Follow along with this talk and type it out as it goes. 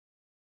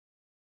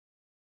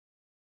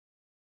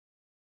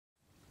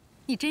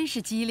你真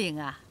是机灵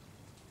啊！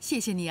谢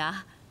谢你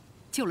啊，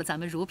救了咱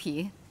们如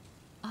萍。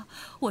啊，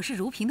我是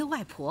如萍的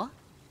外婆，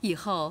以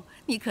后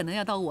你可能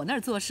要到我那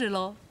儿做事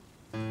喽。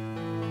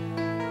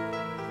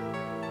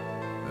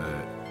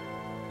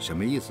什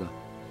么意思啊？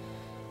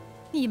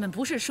你们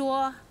不是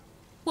说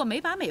我没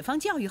把美芳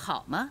教育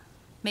好吗？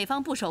美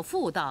芳不守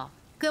妇道，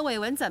跟伟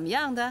文怎么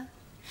样的？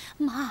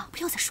妈，不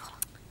要再说了。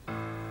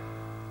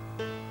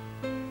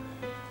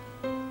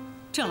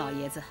郑老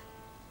爷子，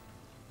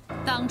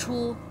当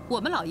初我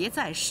们老爷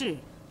在世，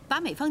把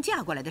美芳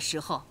嫁过来的时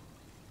候，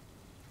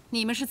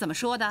你们是怎么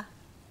说的？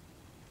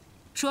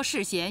说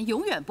世贤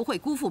永远不会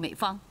辜负美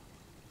芳，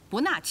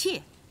不纳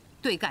妾，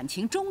对感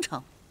情忠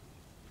诚。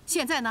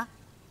现在呢？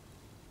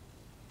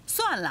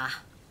算了，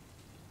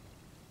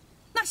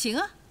那行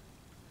啊，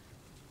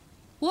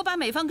我把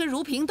美芳跟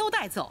如萍都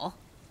带走，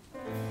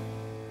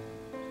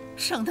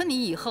省得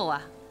你以后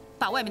啊，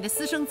把外面的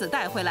私生子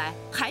带回来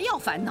还要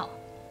烦恼。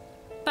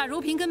把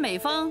如萍跟美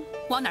芳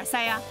往哪儿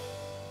塞呀？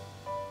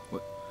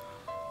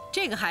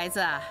这个孩子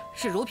啊，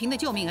是如萍的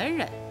救命恩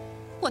人，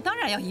我当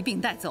然要一并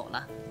带走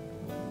了。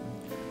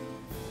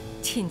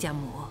亲家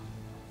母，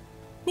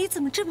你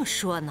怎么这么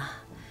说呢？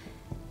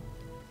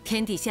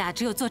天底下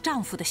只有做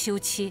丈夫的休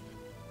妻，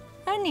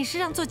而你是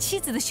让做妻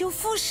子的休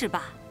夫是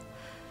吧？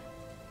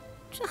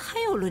这还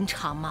有伦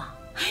常吗？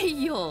哎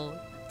呦，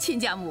亲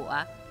家母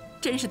啊，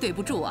真是对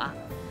不住啊！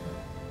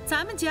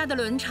咱们家的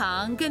伦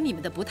常跟你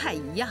们的不太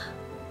一样。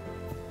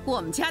我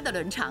们家的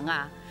伦常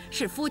啊，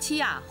是夫妻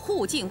啊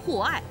互敬互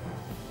爱，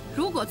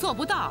如果做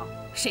不到，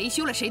谁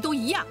休了谁都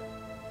一样。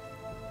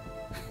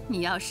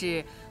你要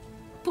是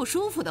不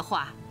舒服的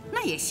话，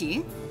那也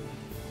行。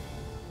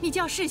你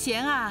叫世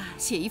贤啊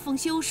写一封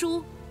休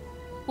书，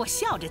我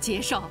笑着接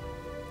受，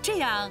这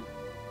样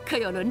可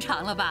有伦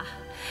常了吧？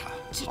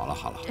好了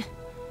好了，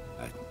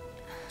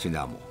亲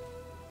家母，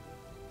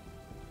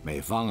美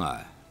芳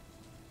啊，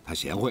她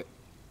贤惠，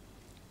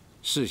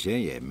世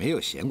贤也没有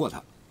嫌过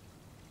她。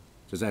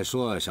这再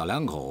说小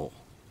两口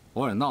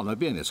偶尔闹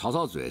别扭、吵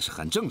吵嘴是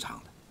很正常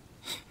的，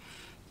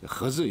这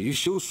何至于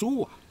休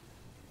书啊？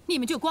你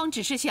们就光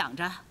只是想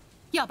着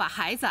要把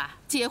孩子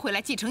接回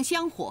来继承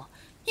香火，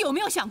有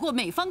没有想过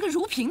美芳跟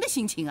如萍的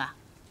心情啊？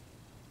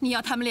你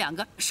要他们两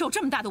个受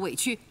这么大的委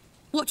屈，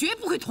我绝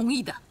不会同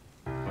意的。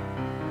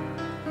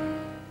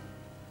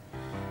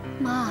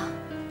妈，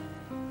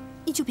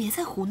你就别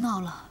再胡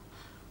闹了。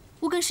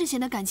我跟世贤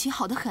的感情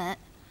好得很，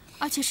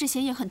而且世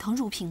贤也很疼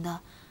如萍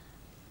的。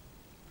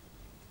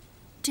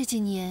这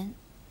几年，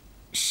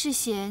世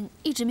贤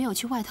一直没有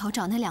去外头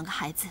找那2个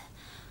孩子，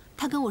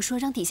他跟我说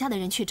让底下的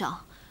人去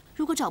找，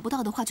如果找不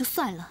到的话就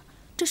算了。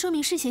这说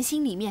明世贤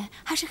心里面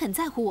还是很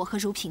在乎我和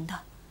如萍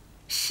的。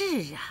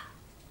是啊，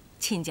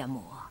亲家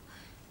母，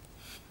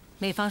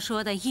美芳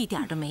说的一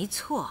点都没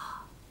错。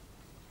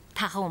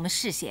她和我们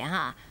世贤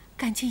啊，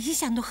感情一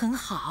向都很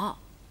好。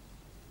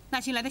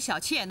那新来的小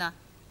妾呢？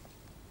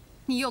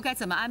你又该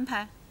怎么安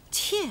排？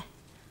妾？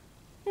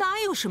哪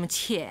有什么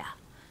妾啊？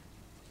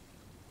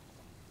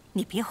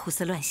你别胡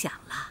思乱想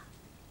了。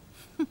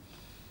哼，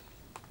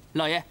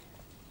老爷，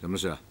什么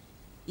事？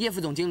叶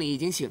副总经理已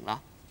经醒了，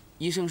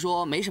医生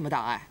说没什么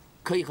大碍，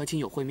可以和亲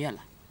友会面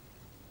了。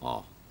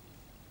哦，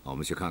那我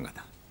们去看看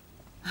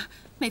他。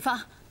美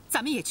芳，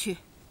咱们也去。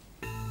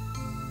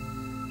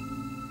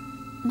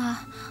妈，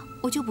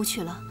我就不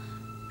去了。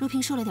如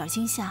萍受了点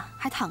惊吓，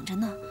还躺着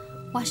呢，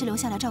我还是留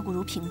下来照顾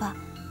如萍吧。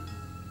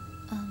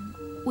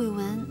伟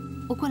文，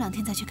我过2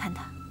天再去看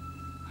他。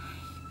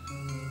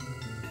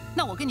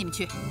那我跟你们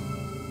去。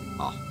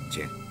好，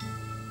请。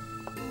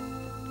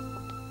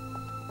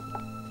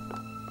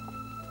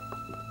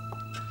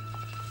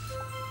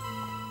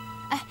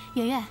哎，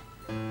圆圆，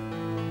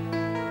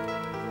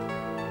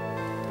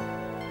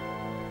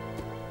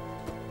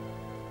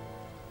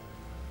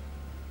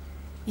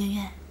圆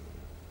圆，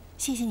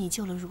谢谢你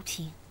救了如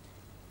萍，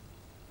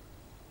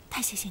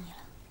太谢谢你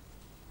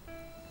了。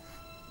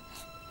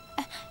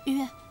哎，圆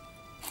圆，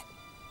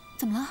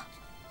怎么了？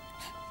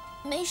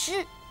没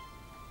事。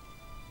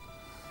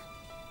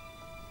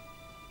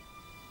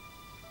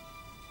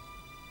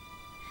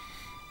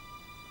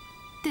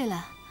对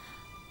了，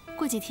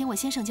过几天我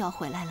先生就要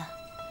回来了。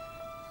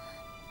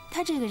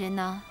他这个人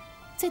呢，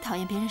最讨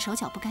厌别人手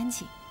脚不干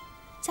净。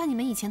像你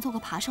们以前做过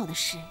扒手的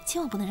事，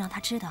千万不能让他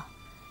知道，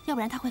要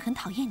不然他会很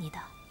讨厌你的。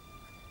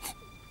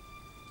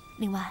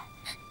另外，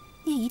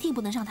你也一定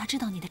不能让他知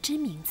道你的真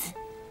名字，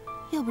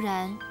要不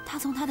然他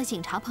从他的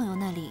警察朋友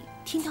那里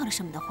听到了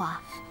什么的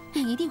话，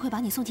也一定会把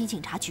你送进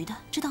警察局的，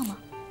知道吗？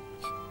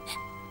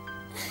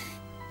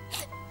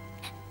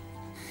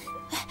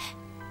哎，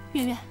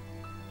圆圆，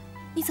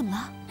你怎么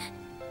了？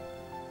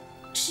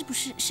是不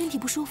是身体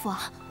不舒服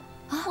啊？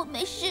啊，我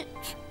没事。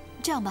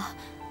这样吧，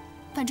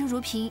反正如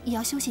萍也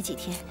要休息几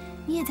天，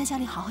你也在家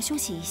里好好休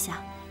息一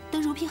下。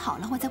等如萍好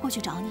了，我再过去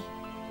找你。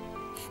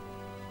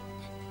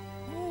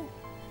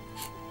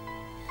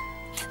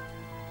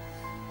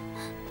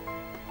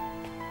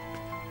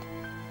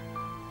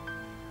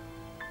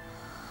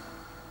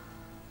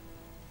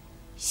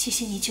谢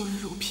谢你救了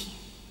如萍，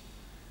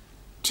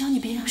只要你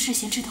别让世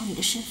贤知道你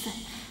的身份，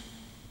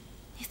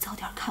早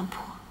点看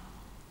破，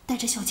带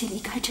着小姐离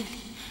开这里。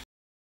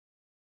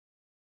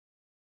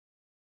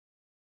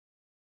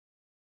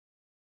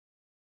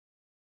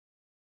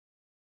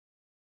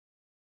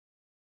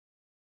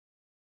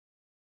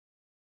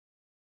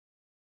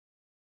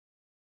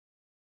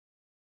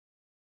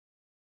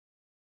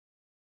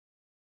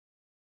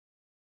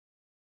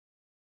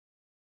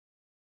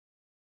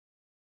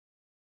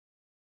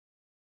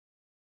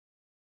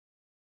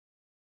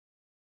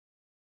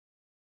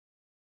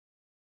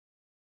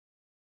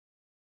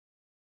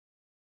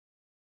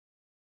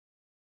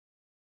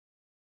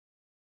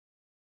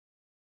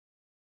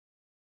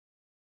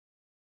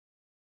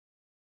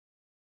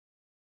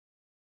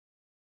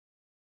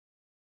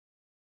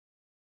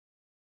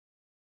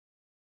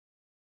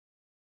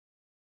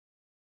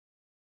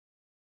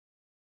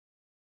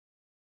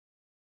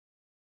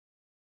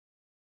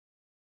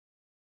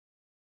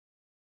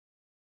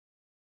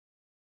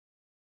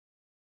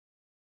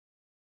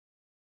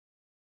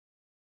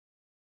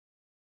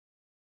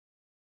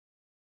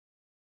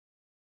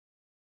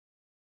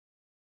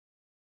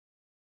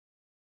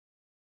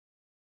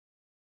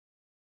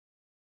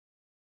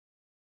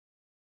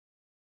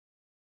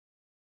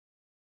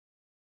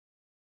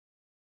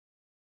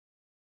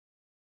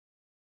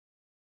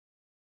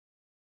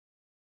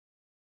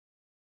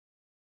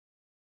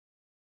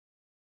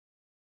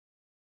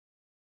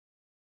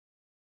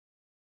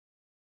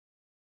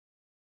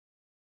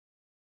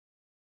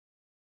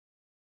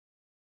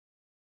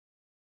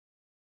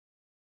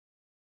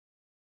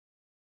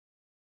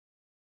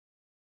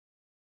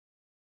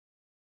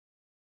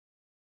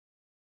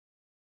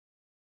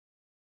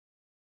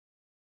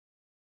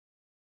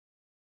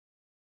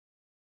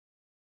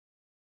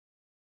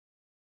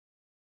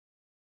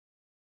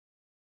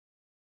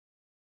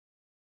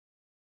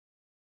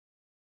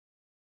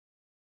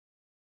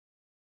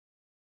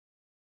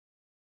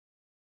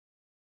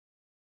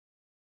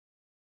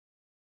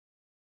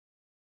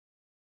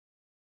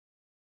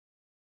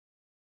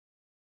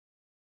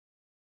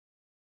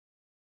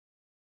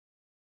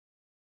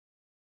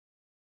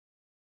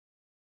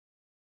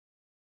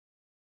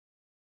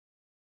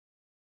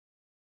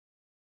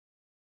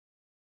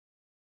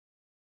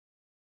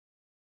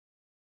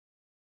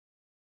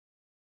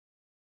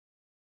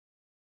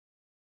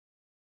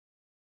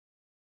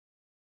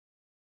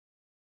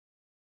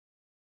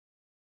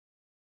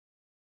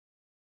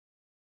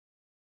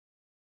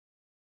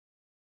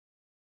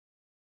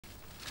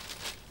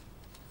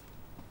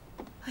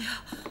哎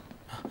呀，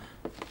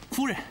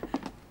夫人，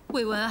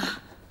伟文啊，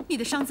你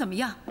的伤怎么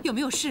样？有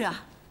没有事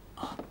啊？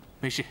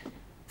没事，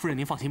夫人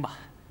您放心吧。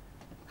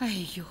哎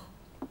呦，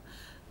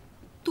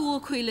多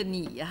亏了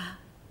你呀！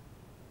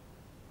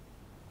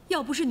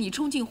要不是你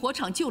冲进火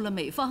场救了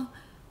美芳，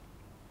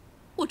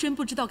我真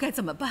不知道该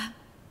怎么办。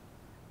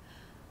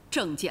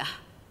郑家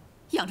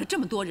养着这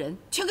么多人，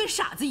全跟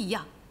傻子一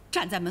样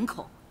站在门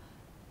口，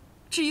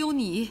只有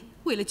你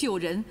为了救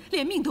人，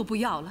连命都不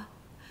要了。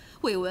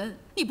伟文，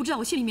你不知道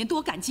我心里面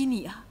多感激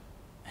你啊！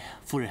哎呀，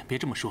夫人别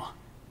这么说，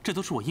这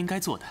都是我应该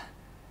做的。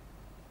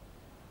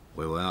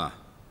伟文啊，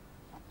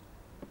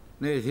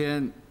那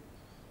天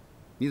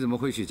你怎么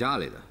会去家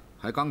里的？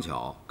还刚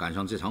巧赶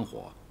上这场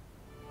火。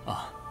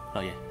啊，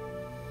老爷，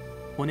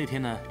我那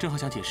天呢正好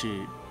想解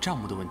释账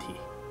目的问题，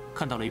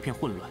看到了一片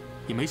混乱，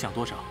也没想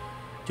多少，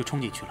就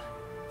冲进去了。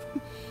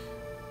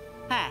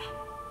哎，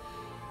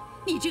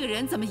你这个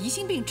人怎么疑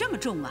心病这么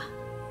重啊？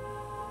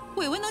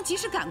伟文能及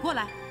时赶过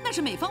来，那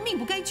是美芳命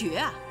不该绝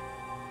啊！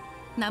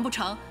难不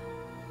成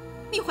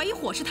你怀疑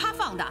火是他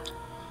放的？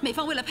美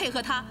芳为了配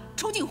合他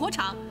冲进火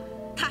场，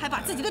他还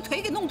把自己的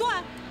腿给弄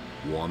断？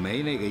我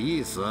没那个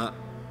意思，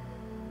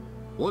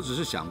我只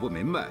是想不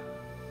明白，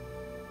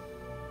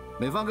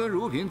美芳跟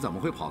如萍怎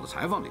么会跑到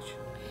柴房里去？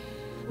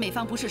美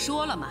芳不是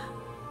说了吗？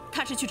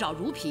她是去找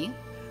如萍，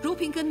如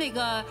萍跟那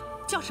个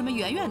叫什么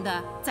圆圆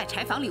的在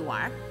柴房里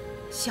玩，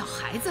小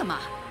孩子嘛，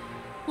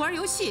玩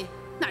游戏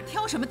哪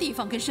挑什么地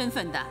方跟身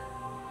份的？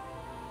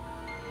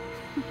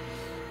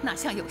哪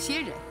像有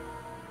些人，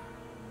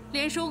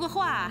连说个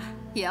话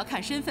也要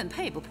看身份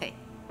配不配。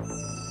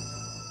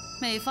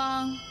美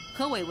芳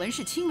和伟文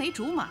是青梅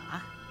竹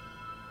马，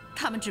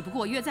他们只不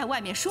过约在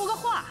外面说个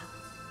话，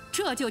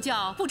这就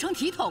叫不成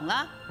体统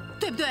了，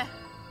对不对？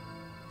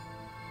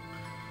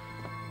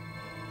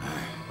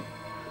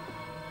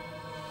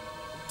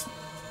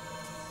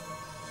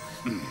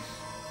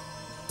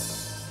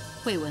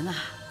伟文啊，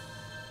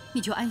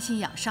你就安心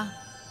养伤，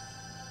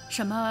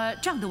什么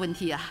账的问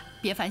题啊，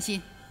别烦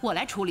心，我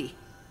来处理。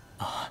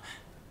啊，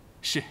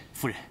是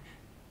夫人，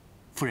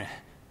夫人，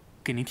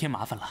给您添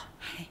麻烦了。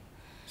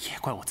也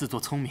怪我自作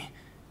聪明，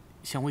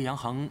想为洋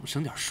行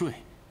省点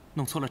税，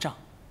弄错了账，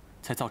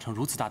才造成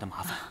如此大的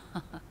麻烦。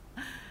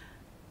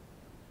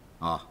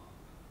啊，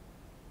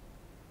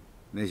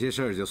那些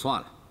事儿就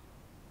算了。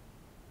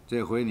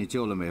这回你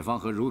救了美芳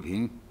和如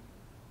萍，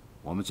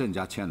我们郑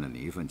家欠了你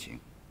一份情。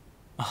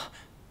啊，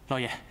老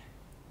爷，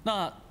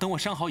那等我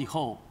伤好以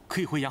后，可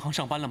以回洋行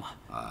上班了吗？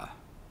啊，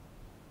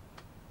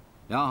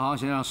洋行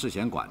先让世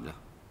贤管着，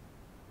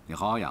你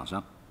好好养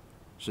伤，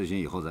事情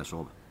以后再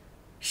说吧。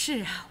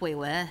是啊，伟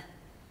文，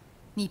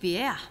你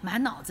别呀，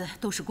满脑子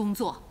都是工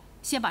作，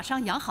先把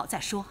伤养好再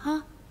说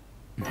啊。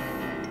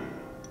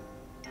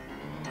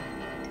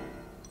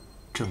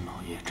郑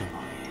老爷，郑老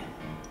爷，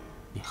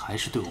你还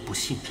是对我不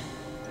信任。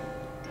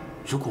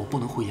如果我不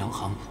能回洋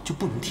行，就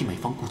不能替美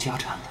芳顾家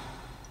产了。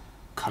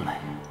看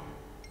来，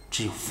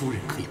只有夫人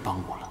可以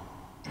帮我了。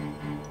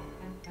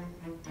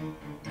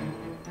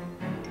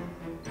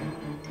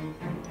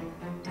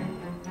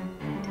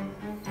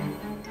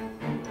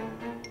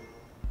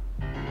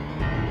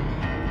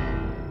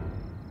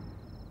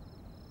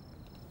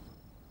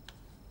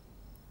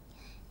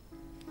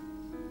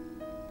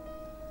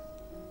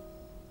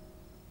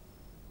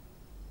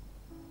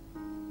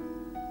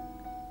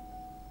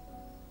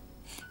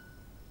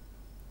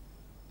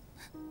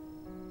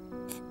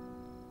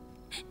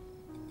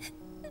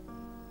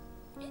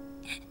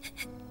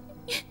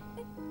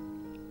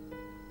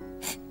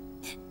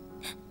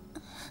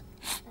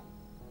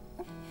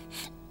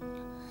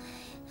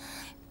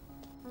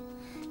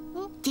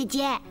姐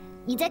姐，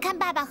你在看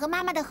爸爸和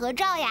妈妈的合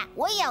照呀？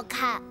我也要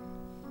看。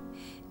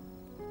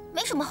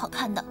没什么好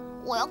看的，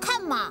我要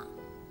看嘛。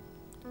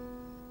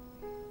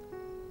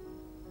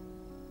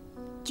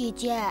姐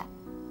姐，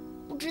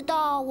不知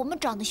道我们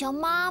长得像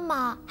妈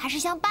妈还是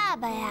像爸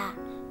爸呀？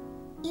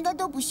应该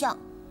都不像。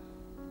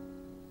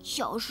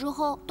小时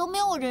候都没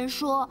有人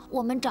说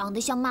我们长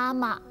得像妈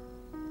妈，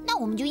那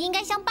我们就应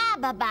该像爸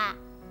爸吧。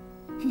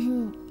哼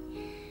哼，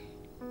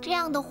这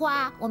样的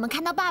话，我们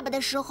看到爸爸的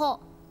时候，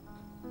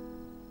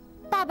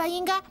爸爸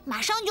应该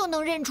马上就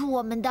能认出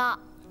我们的。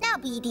那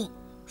不一定，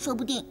说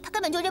不定他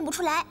根本就认不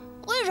出来。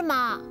为什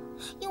么？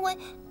因为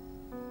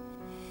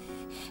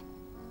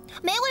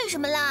没为什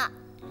么啦，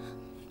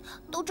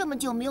都这么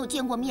久没有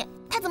见过面，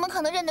他怎么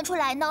可能认得出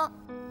来呢？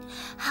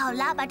好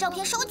啦，把照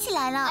片收起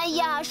来了。哎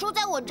呀，收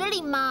在我这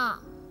里嘛，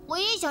我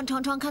也想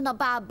常常看到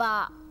爸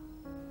爸。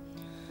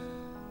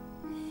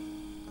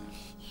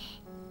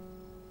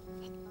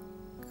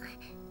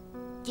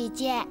姐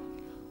姐，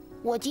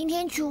我今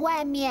天去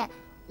外面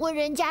问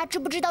人家知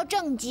不知道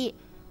政绩，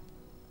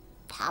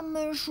他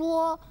们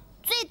说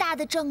最大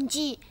的政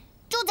绩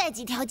就在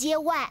几条街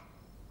外，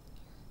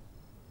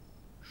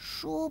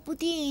说不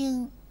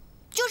定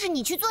就是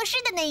你去做事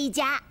的那一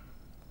家。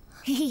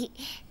嘿嘿，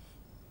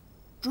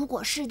如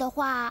果是的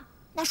话，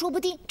那说不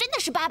定真的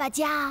是爸爸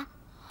家，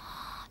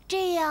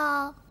这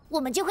样我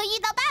们就会遇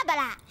到爸爸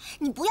啦。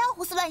你不要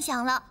胡思乱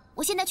想了，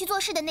我现在去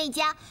做事的那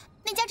家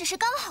只是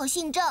刚好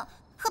姓郑，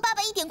和爸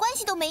爸一点关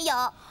系都没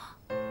有。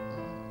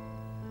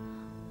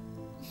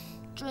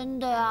真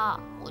的呀，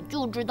我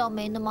就知道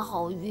没那么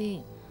好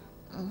运。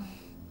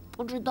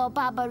不知道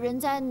爸爸人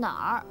在哪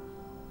儿，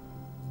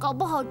搞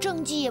不好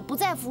政绩也不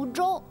在福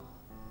州。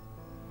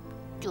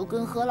就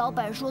跟何老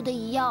板说的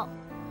一样，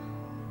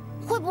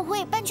会不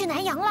会搬去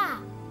南阳啦？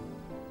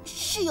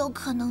是有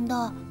可能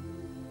的。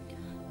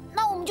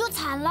那我们就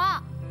惨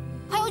了，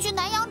还要去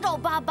南阳找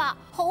爸爸，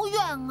好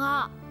远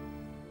啊！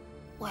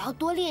我要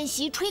多练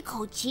习吹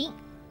口琴，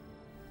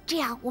这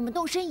样我们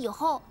动身以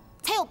后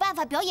才有办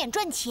法表演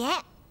赚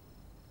钱。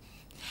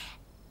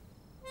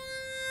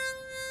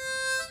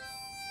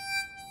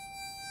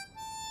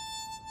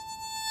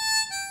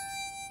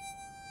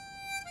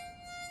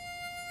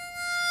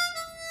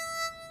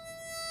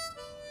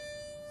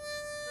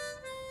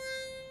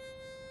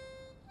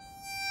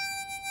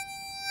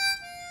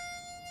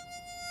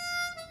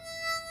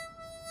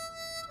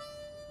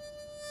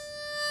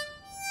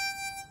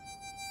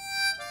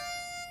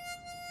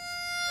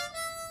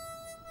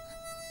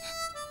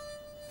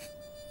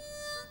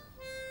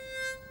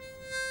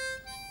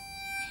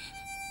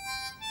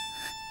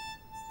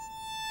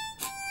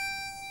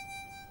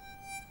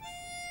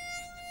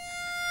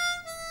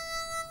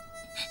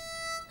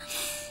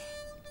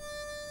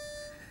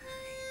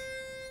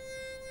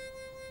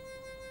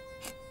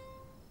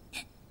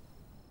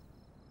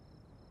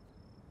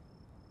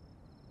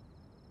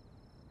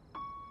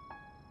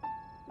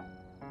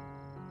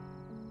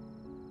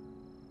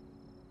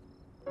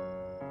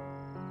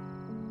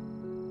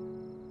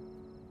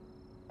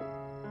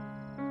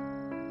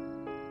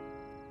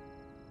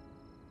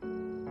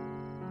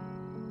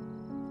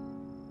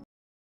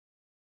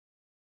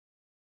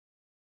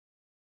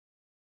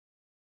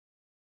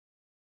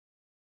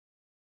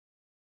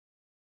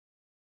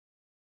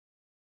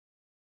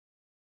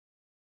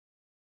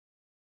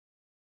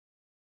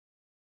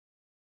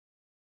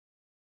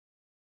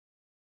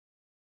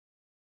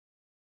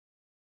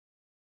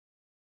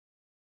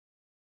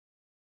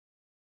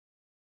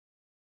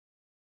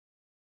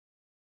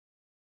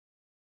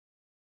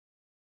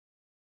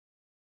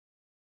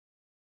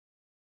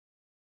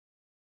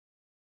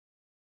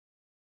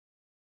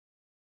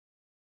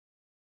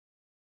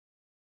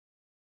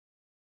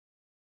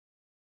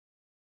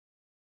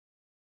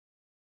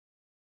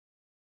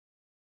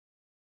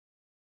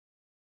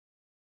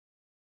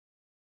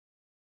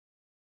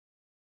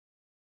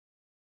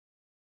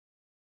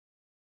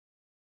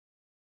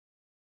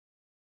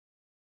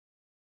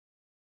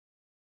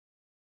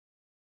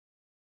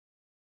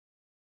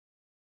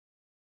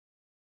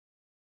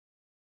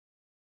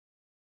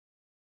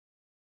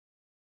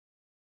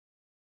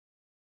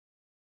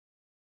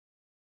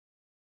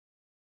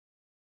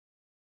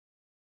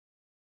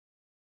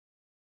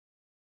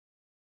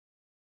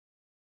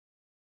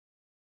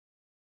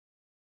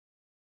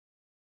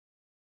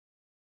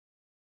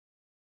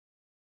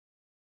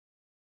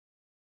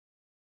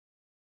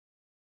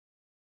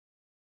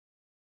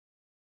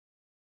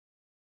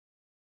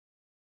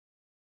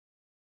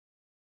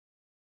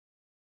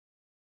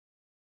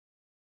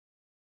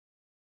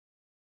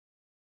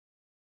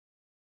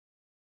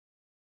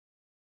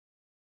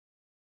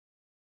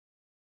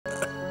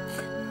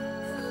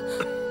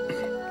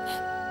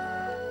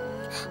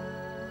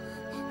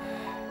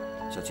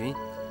小军，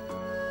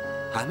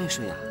还没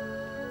睡呀？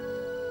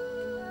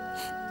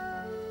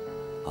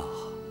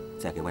哦，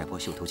在给外婆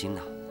绣头巾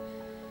呢。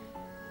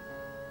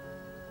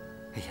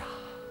哎呀，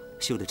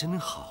绣得真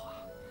好啊！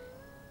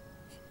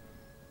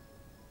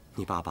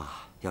你爸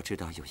爸要知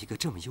道有一个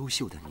这么优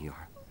秀的女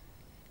儿，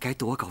该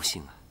多高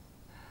兴啊！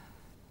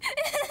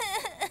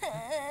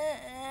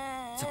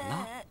怎么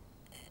了？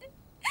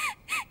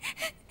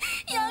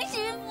杨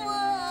师傅。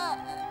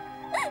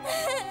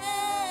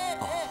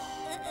哦，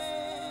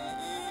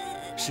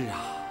是啊，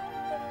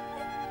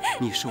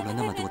你受了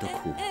那么多的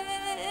苦，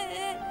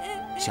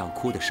想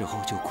哭的时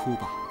候就哭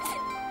吧，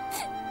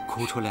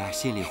哭出来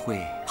心里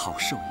会好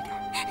受一点。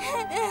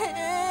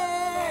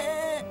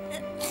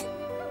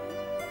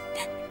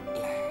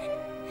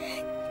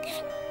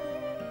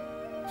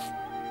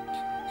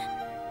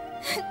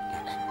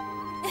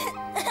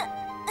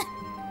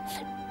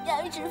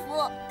杨师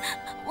傅，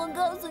我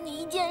告诉你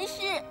一件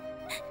事，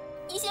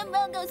你先不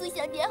要告诉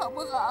小姐好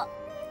不好？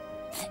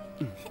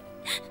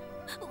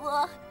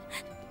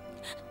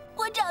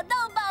我找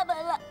到爸爸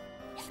了，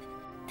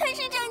他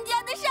是郑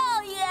家的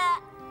少爷。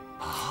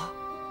啊？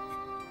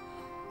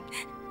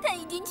他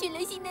已经娶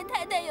了新的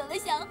太太，有了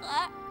小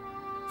孩，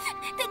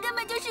他根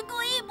本就是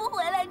故意不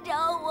回来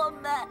找我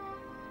们。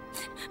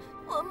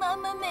我妈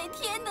妈每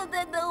天都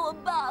在等我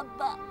爸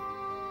爸，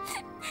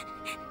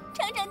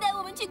常常带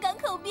我们去港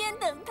口边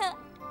等他，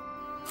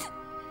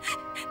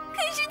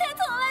可是他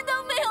从来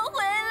都没有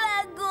回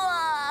来过。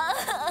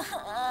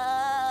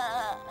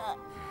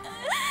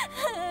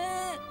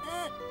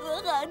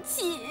我好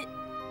气，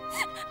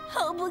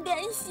好不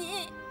甘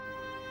心。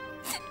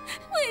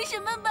为什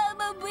么爸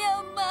爸不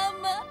要妈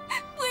妈，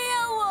不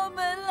要我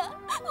们了？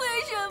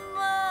为什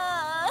么？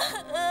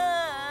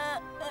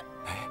哎，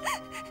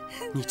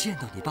你见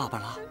到你爸爸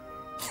了？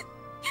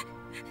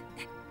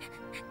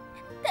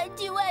他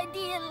去外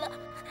地了，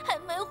还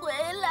没回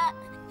来。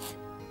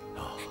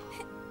哦，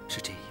是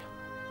这样。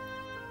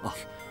哦，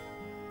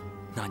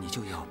那你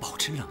就要保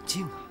持冷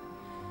静啊，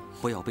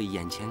不要被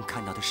眼前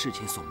看到的事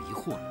情所迷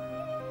惑了。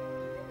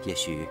也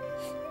许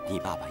你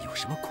爸爸有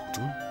什么苦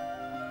衷，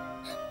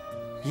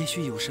也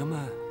许有什么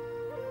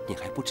你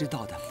还不知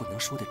道的不能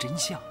说的真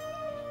相，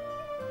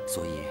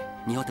所以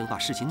你要等把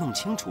事情弄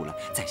清楚了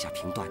再下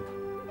评断呢。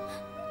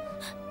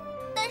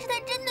但是他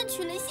真的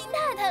娶了新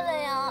太太了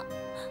呀。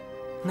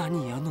那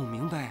你也要弄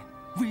明白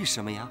为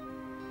什么呀。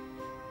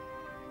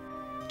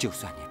就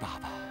算你爸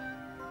爸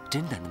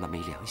真的那么没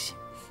良心，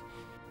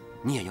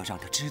你也要让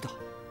他知道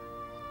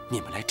你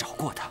们来找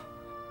过他。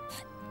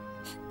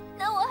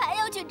那我还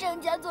要去郑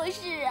家做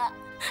事啊，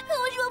可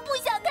我说不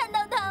想看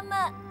到他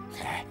们。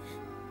哎，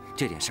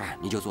这点事儿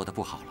你就做得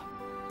不好了，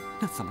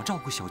那怎么照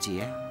顾小杰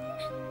呀？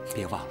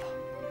别忘了，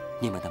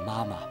你们的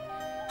妈妈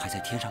还在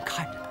天上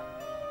看着呢。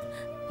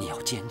你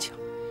要坚强，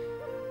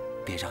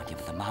别让你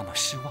们的妈妈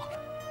失望了，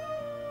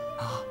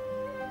啊！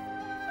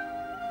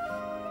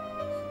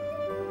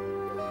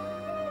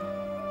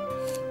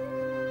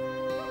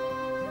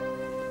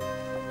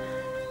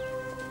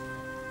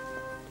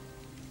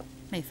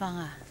美芳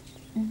啊，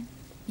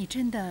你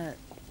真的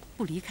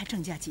不离开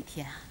郑家几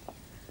天啊？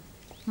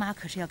妈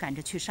可是要赶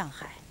着去上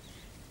海，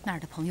那儿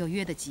的朋友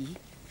约得急，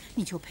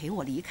你就陪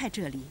我离开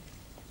这里，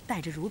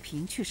带着如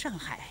萍去上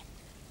海，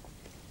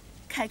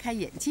开开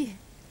眼界。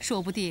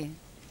说不定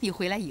你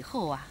回来以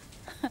后啊，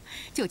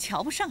就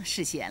瞧不上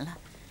世贤了。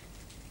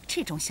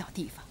这种小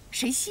地方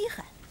谁稀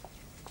罕？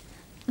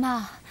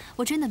妈，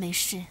我真的没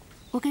事，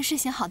我跟世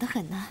贤好得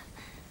很呢。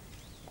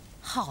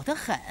好得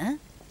很？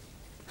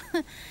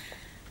哼！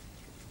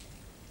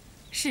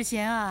世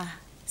贤啊，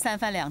三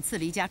番两次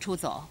离家出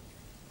走，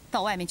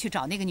到外面去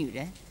找那个女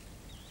人。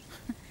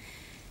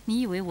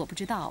你以为我不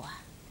知道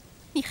啊？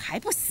你还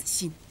不死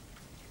心？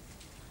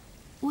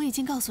我已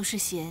经告诉世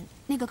贤，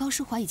那个高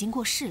淑华已经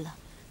过世了。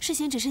世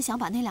贤只是想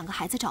把那2个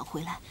孩子找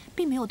回来，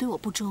并没有对我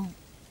不忠。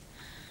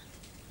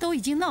都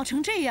已经闹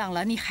成这样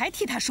了，你还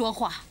替他说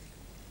话？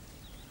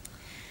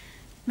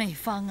美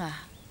芳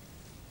啊，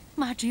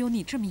妈只有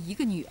你这么一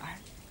个女儿，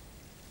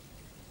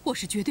我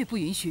是绝对不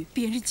允许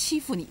别人欺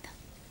负你的。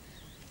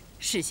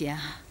世贤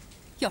啊，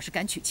要是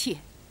敢娶妾，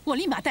我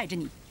立马带着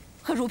你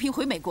和如萍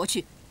回美国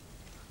去。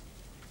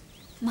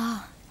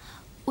妈，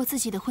我自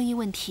己的婚姻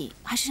问题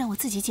还是让我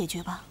自己解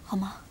决吧，好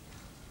吗？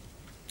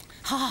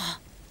好，好，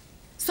好，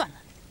算了，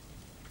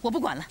我不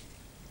管了。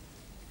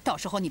到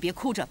时候你别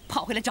哭着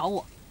跑回来找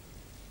我。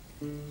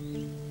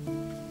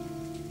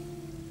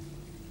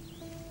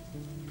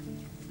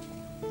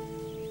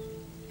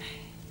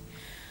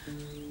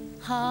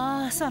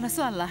好，算了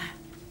算了，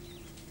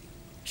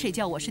谁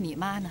叫我是你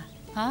妈呢？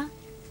啊，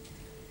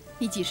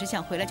你几时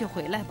想回来就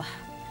回来吧，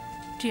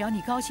只要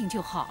你高兴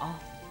就好。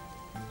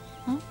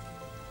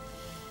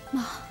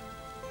妈，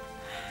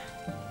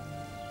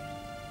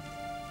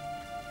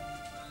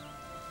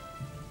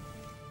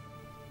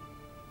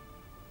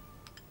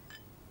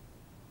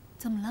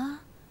怎么了？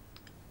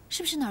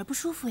是不是哪儿不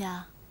舒服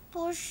呀？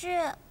不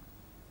是，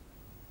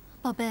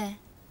宝贝，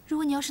如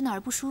果你要是哪儿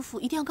不舒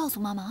服，一定要告诉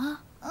妈妈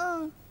啊。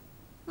嗯，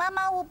妈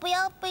妈，我不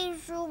要背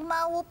书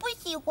吗？我不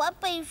喜欢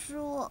背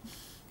书。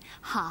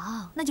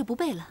好，那就不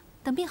背了，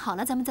等病好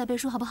了咱们再背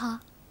书，好不好？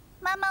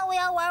妈妈，我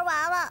要玩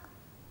娃娃。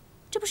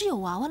这不是有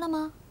娃娃了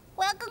吗？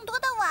我要更多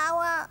的娃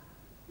娃。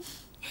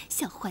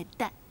小坏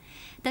蛋，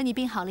等你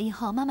病好了以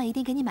后，妈妈一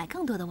定给你买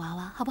更多的娃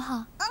娃，好不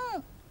好？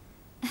嗯。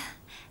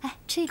哎，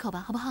吃一口吧，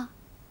好不好？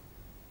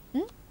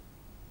嗯。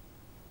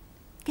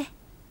给。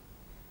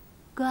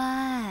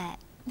乖。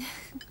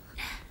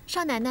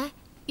少奶奶，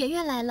圆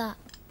圆来了。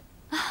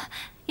啊，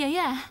圆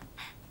圆。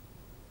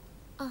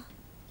啊。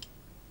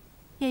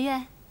圆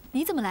圆，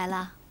你怎么来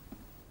了？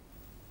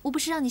我不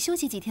是让你休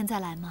息几天再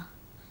来吗？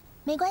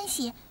没关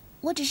系，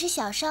我只是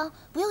小伤，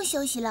不用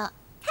休息了。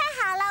太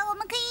好了，我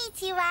们可以一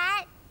起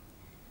玩。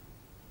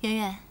圆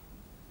圆，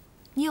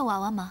你有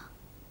娃娃吗？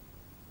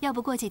要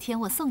不过几天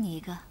我送你一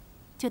个，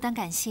就当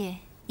感谢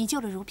你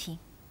救了如萍。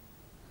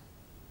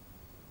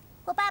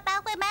我爸爸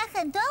会买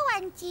很多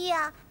玩具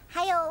啊，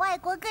还有外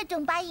国各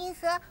种八音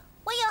盒，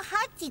我有好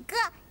几个。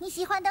你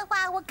喜欢的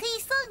话，我可以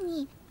送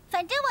你。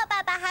反正我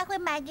爸爸还会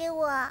买给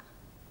我。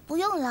不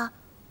用了，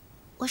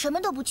我什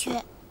么都不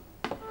缺。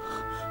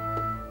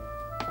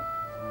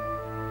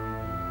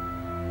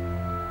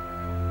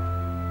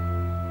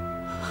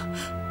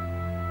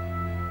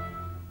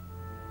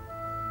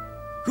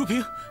如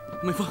萍，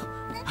美凤，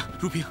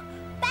如萍，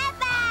爸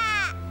爸！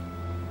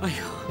哎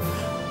呀，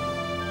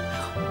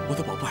我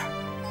的宝贝儿，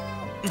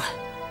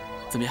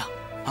怎么样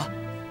啊？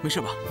没事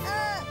吧？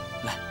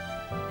来，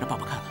让爸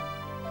爸看看。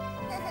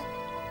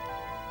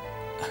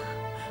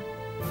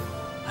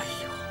哎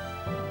呦，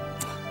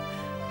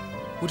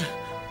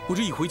我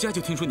这一回家就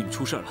听说你们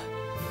出事了，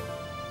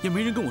也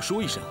没人跟我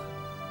说一声。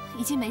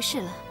已经没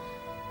事了，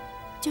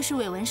就是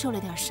伟文受了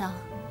点伤，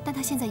但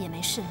他现在也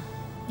没事了，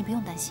你不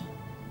用担心。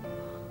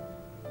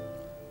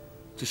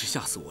真是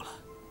吓死我了！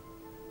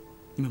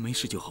你们没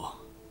事就好，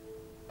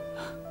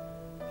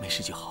没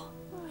事就好，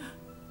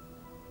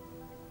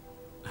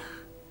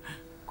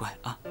乖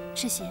啊。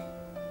世贤，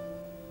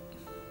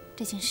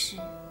这件事，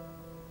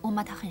我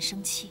妈她很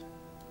生气，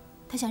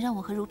她想让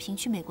我和如萍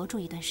去美国住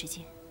一段时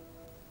间。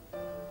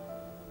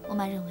我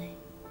妈认为，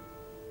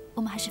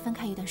我们还是分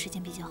开一段时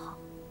间比较好，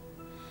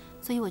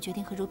所以我决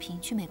定和如萍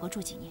去美国住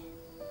几年。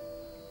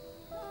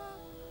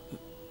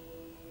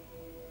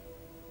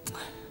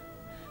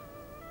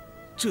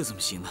这怎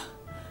么行呢？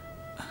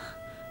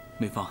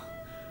美芳，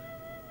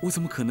我怎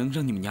么可能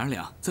让你们娘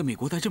俩在美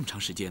国待这么长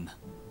时间呢？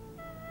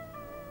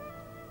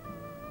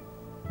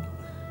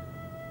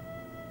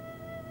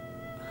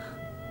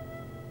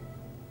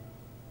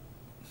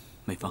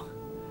美芳，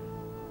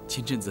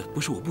前阵子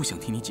不是我不想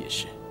听你解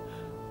释，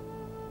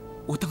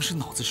我当时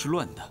脑子是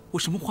乱的，我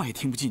什么话也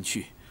听不进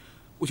去，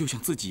我就想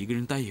自己一个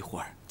人待一会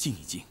儿，静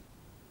一静。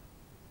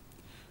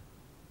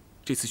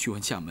这次去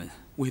完厦门，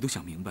我也都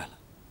想明白了。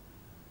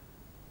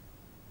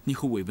你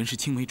和伟文是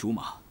青梅竹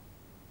马，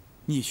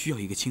你也需要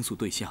一个倾诉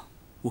对象，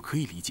我可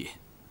以理解。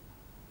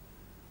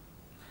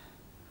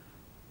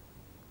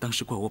当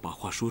时怪我把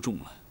话说重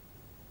了，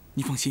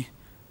你放心，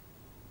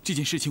这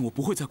件事情我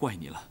不会再怪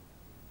你了。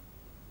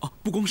啊，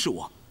不光是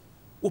我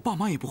爸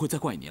妈也不会再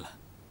怪你了。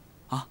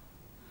啊，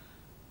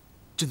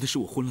真的是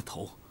我昏了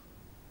头，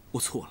我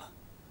错了，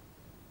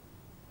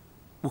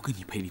我跟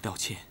你赔礼道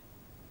歉。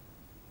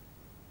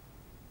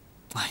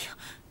哎呀，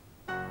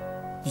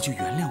你就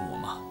原谅我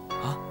嘛，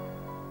啊？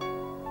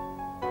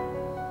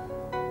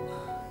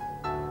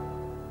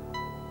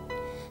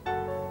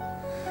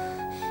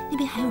那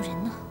边还有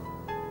人呢，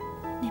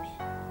那边。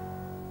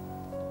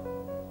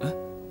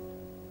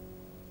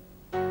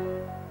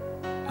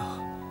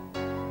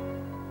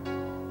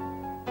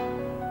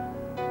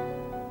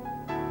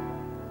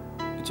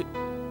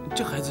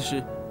这孩子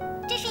是？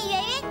这是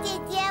圆圆姐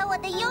姐，我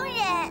的佣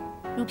人。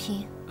如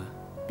萍，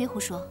别胡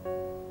说，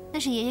那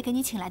是爷爷给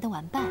你请来的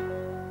玩伴。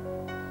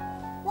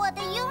我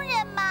的佣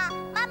人嘛，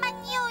妈妈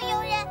你有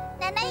佣人，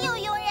奶奶有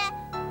佣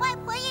人，外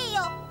婆也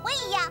有，我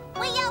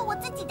也要我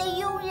自己的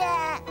佣人。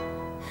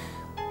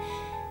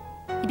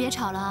你别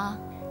吵了啊！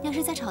要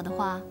是再吵的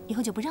话，以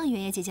后就不让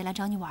圆圆姐姐来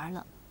找你玩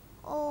了。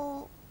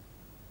哦。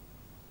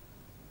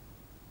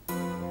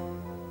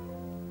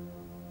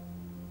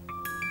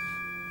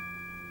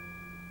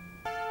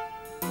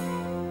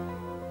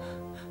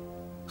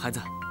孩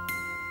子，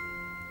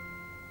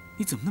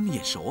你怎么那么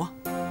眼熟啊？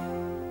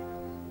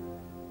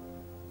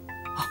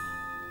啊，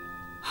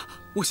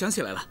我想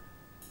起来了，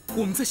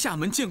我们在厦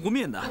门见过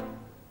面的。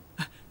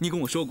你跟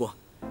我说过，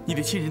你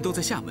的亲人都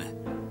在厦门，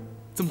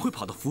怎么会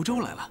跑到福州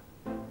来了？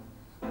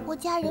我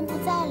家人不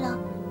在了，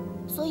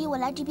所以我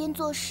来这边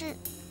做事。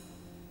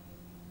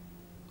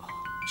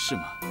是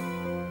吗？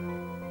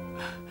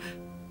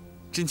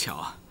真巧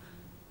啊！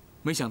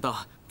没想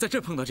到在这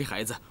儿碰到这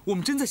孩子，我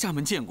们真在厦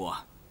门见过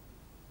啊！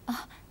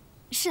啊，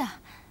是啊，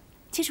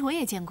其实我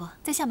也见过，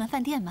在厦门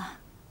饭店嘛。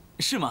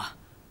是吗？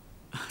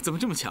怎么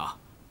这么巧？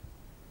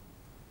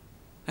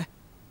哎，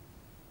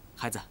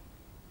孩子，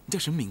你叫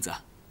什么名字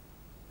啊？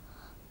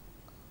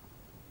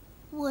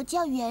我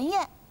叫圆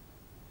圆。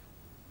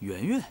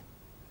圆圆。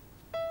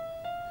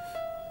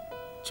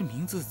这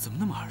名字怎么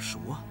那么耳熟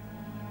啊？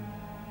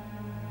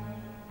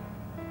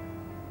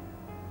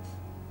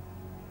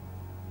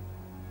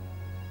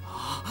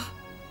啊，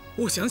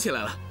我想起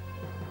来了，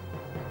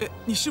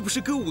你是不是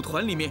歌舞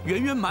团里面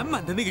圆圆满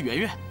满的那个圆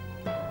圆？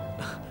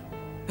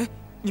哎，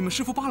你们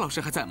师傅巴老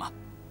师还在吗？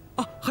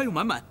啊，还有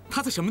满满，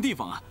他在什么地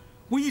方啊？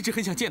我一直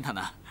很想见他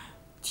呢。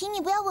请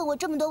你不要问我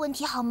这么多问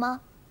题好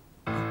吗？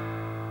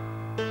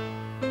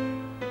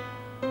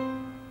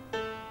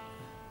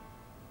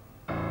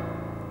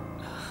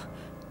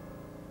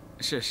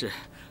是，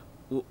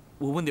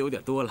我问的有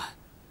点多了。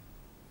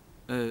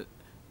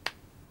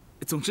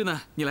总之呢，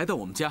你来到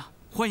我们家，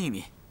欢迎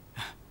你，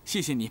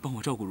谢谢你帮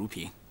我照顾如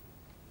萍。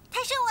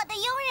他是我的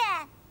佣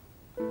人。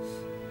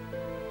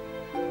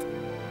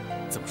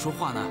怎么说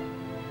话呢？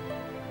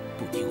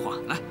不听话，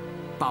来，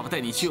爸爸带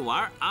你去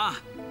玩啊！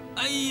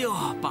哎呦，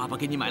爸爸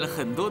给你买了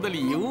很多的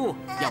礼物，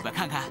要不要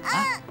看看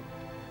啊？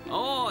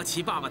哦，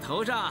骑爸爸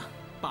头上，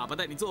爸爸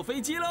带你坐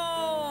飞机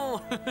喽！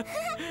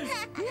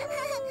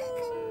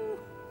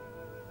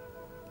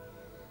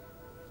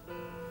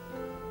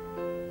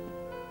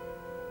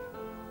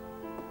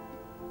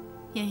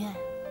圆圆，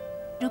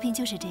如萍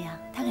就是这样，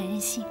她很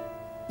任性，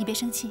你别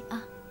生气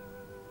啊。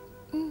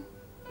嗯。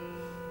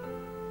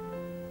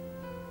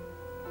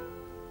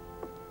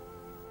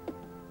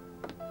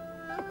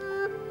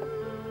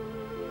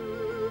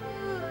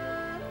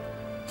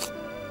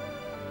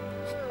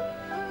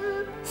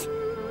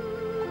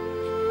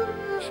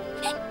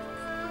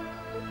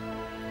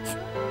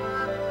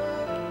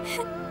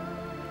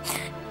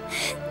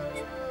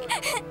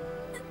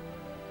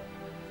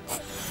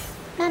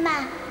妈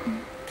妈，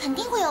肯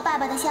定会有爸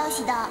爸的消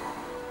息的。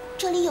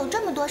这里有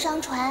这么多商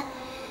船，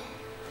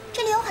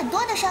这里有很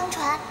多的商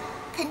船，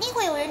肯定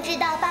会有人知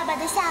道爸爸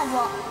的下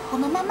落。我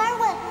们慢慢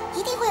问，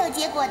一定会有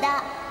结果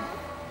的。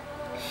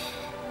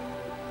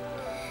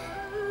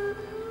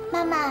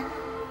妈妈，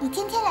你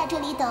天天来这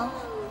里等，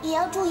也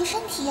要注意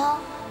身体哦。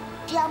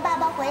这样爸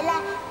爸回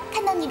来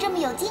看到你这么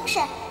有精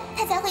神，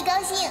他才会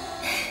高兴。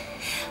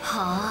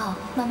好，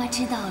妈妈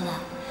知道了。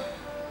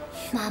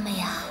妈妈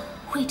呀，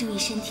会注意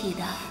身体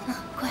的。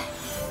乖。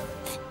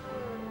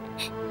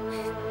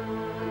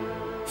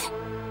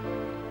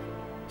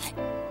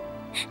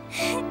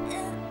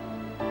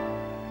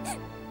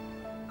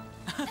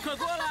快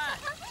过来！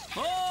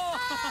哦，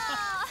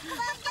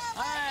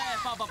哎，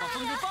爸爸把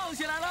风筝放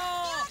起来喽！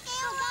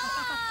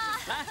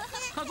来，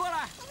快过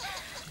来！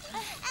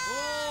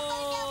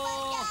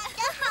哦，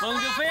风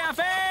筝飞呀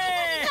飞！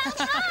好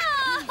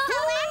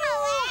玩！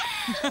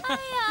哎呀！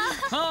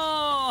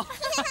哦，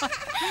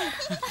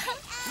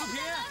如萍，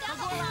快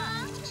过来！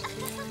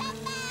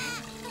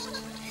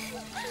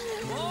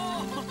哦，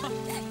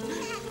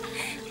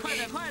快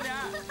点，快点！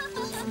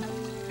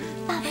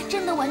爸爸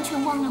真的完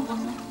全忘了我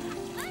们。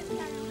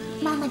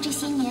妈妈这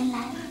些年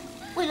来，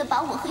为了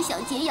把我和小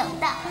杰养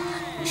大，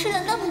吃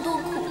了那么多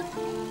苦。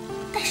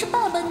但是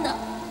爸爸呢？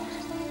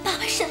爸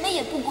爸什么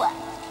也不管。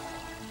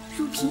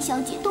如萍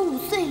小姐都5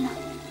岁了，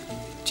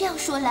这样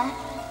说来，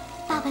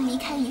爸爸离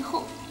开以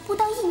后，不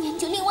到1年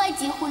就另外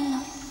结婚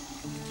了。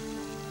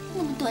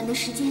那么短的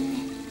时间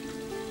内，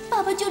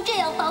爸爸就这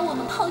样把我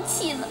们抛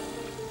弃了。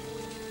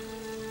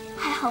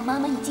还好妈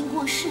妈已经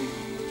过世了，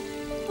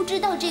不知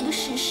道这个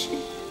事实。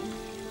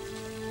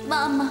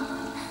妈妈。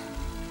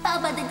爸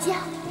爸的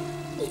家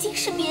已经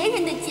是别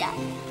人的家，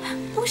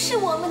不是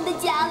我们的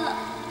家了。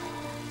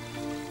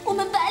我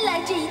们白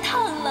来这一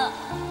趟了。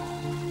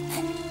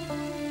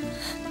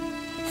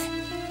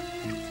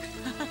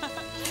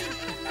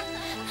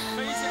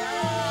飞起来了！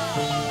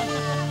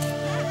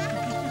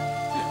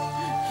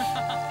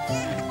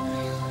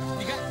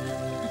你看，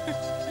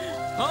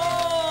哦！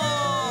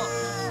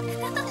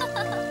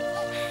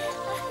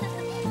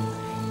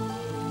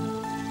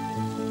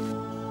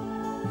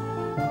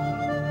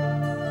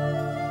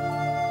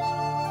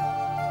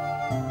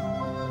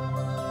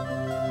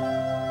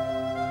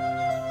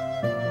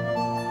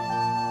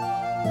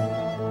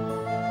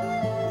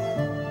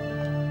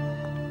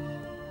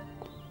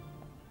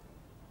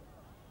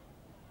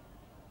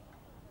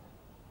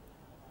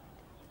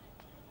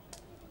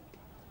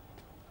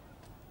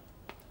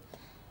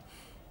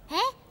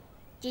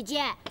姐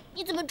姐，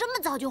你怎么这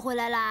么早就回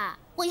来啦？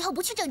我以后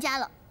不去郑家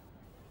了，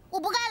我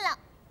不干了。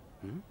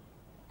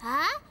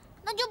啊？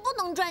那就不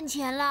能赚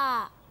钱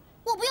了。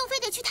我不用非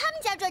得去他们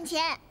家赚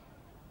钱，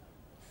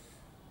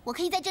我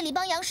可以在这里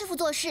帮杨师傅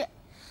做事，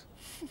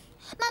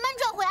慢慢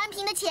赚回安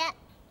平的钱。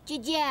姐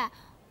姐，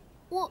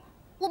我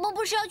们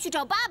不是要去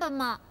找爸爸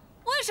吗？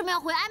为什么要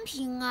回安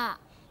平啊？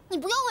你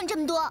不用问这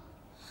么多，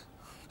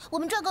我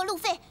们赚够路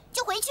费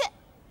就回去。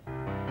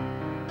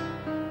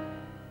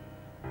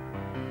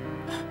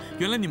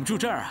原来你们住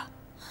这儿啊！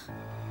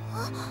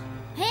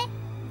哎，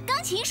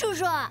钢琴叔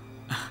叔。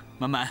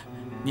满满，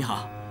你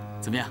好，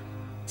怎么样？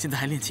现在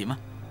还练琴吗？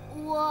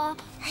我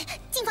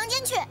进房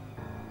间去。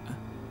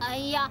哎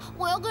呀，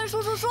我要跟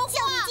叔叔说话。叫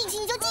你进去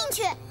你就进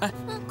去。哎，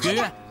圆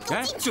圆，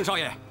哎，郑少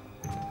爷，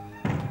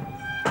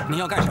你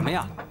要干什么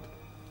呀？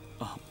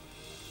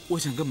我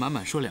想跟满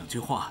满说2句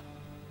话。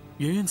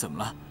圆圆怎么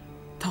了？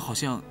她好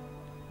像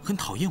很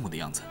讨厌我的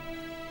样子。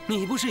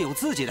你不是有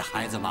自己的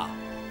孩子吗？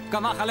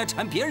干嘛还来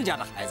缠别人家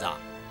的孩子啊？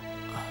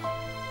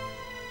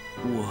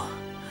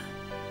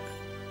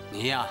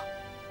你呀，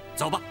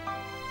走吧。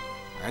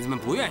孩子们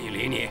不愿意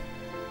理你，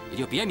你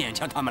就别勉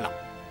强他们了。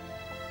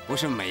不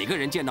是每个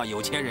人见到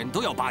有钱人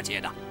都要巴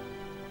结的。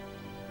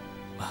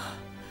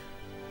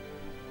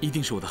一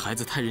定是我的孩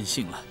子太任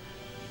性了，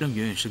让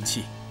圆圆生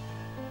气。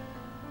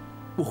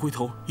我回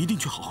头一定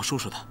去好好说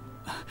说他。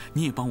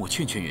你也帮我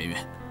劝劝圆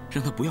圆，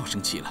让她不要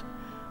生气了。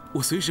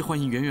我随时欢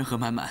迎圆圆和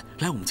满满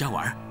来我们家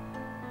玩。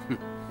哼，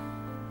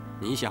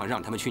你想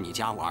让他们去你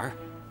家玩，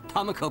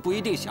他们可不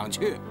一定想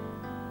去。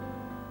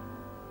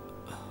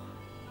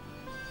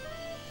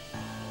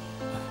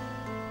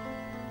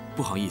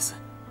不好意思，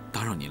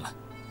打扰您了。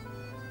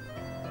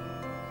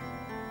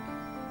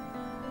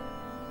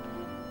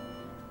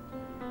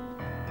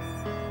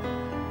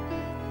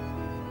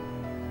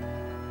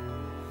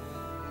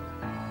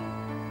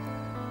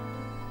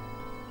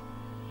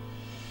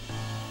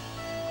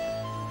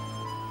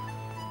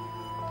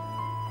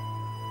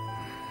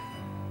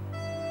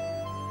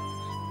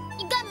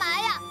你干嘛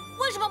呀？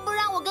为什么不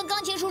让我跟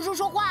钢琴叔叔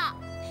说话？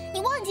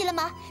你忘记了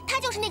吗？他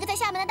就是那个在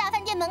厦门的大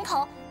饭店门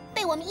口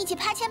被我们一起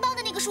扒钱包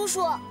的那个叔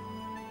叔。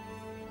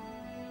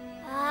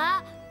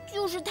啊，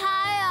就是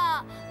他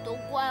呀！都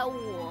怪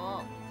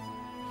我。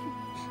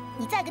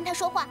你再跟他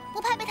说话，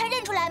不怕被他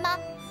认出来吗？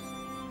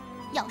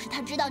要是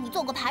他知道你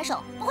做过扒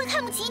手，不会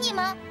看不起你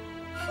吗？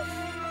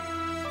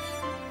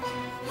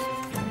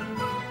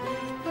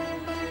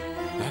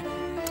哎，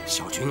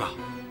小军啊，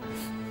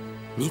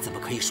你怎么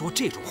可以说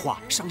这种话，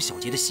伤小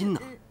杰的心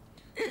呢？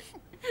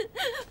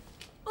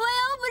我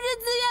又不是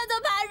自愿做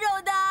扒手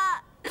的。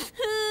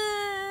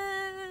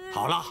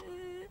好了，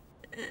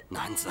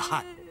男子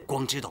汉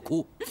光知道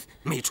哭，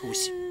没出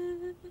息。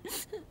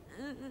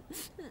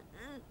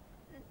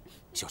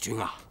小军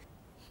啊，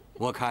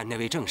我看那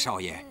位郑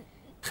少爷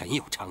很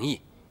有诚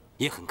意，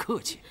也很客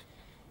气，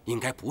应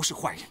该不是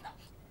坏人呢。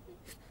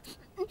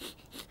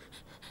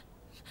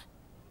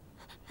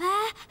哎，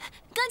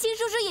钢琴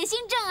叔叔也姓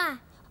郑啊？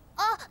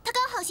哦，他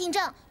刚好姓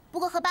郑，不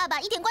过和爸爸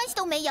一点关系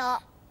都没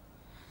有。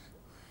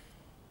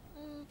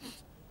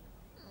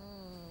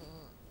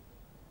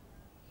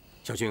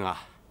小军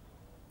啊，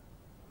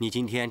你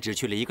今天只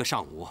去了一个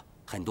上午，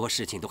很多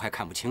事情都还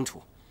看不清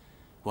楚。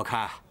我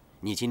看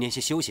你今天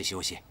先休息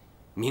休息，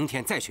明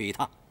天再去一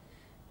趟，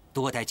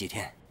多待几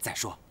天再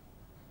说。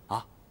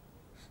啊？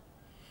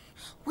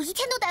我一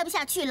天都待不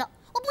下去了，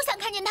我不想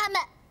看见他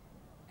们。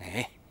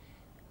哎，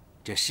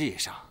这世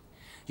上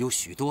有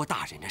许多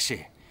大人的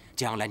事，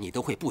将来你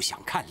都会不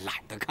想看、懒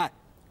得看。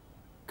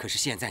可是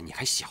现在你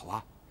还小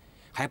啊，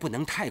还不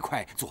能太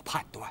快做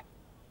判断。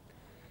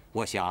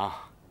我想，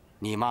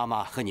你妈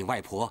妈和你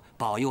外婆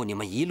保佑你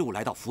们一路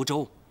来到福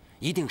州，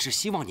一定是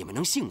希望你们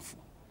能幸福。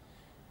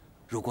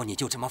如果你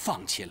就这么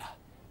放弃了，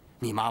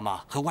你妈妈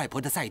和外婆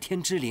的在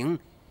天之灵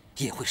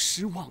也会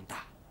失望的。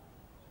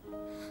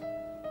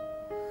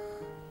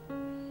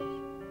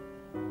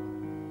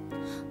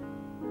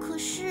可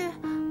是，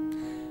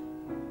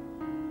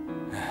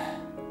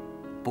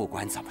不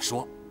管怎么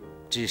说，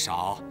至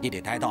少你得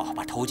待到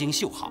把头巾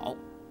绣好，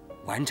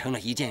完成了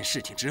一件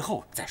事情之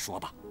后再说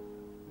吧，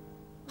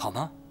好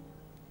吗？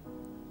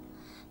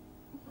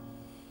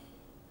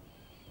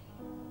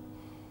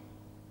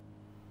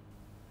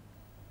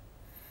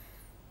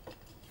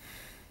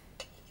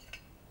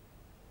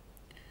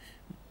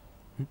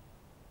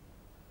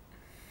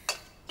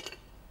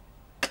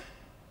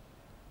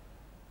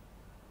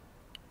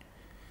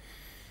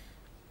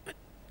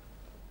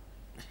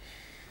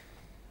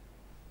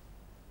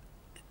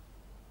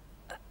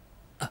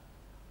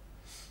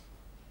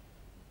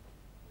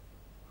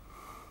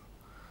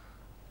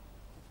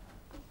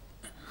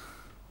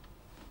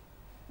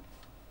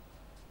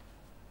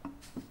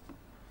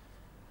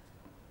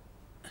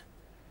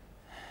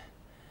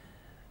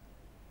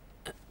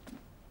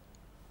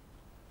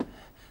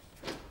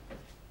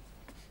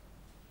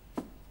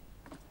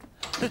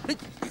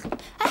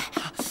哎，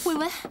伟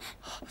文，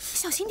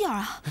小心点儿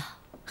啊！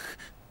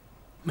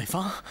美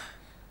芳，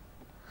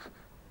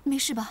没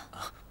事吧？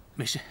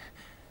没事。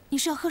你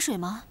是要喝水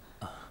吗？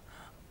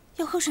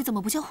要喝水怎么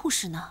不叫护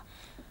士呢？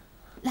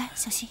来，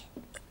小心，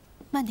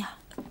慢点儿。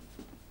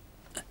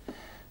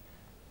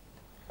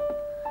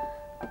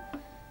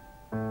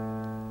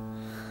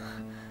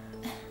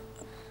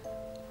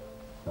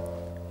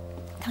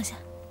躺下。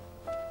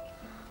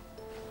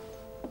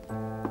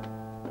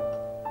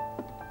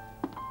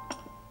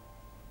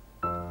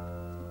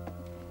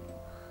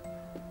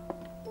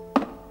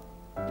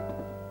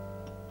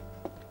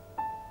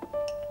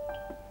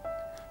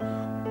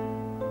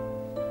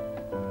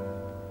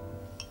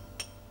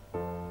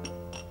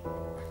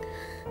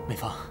美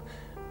芳，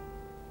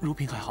如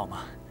萍还好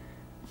吗？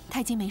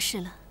她已经没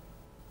事了，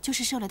就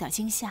是受了点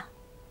惊吓。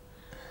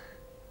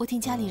我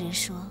听家里人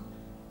说，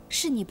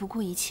是你不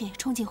顾一切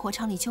冲进火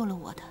场里救了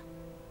我的。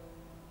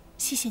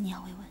谢谢你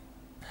啊，维文。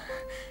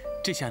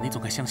这下你总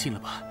该相信了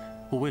吧？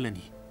我为了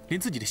你，连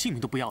自己的性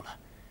命都不要了，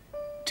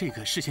这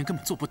个事前根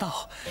本做不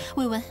到。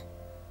维文，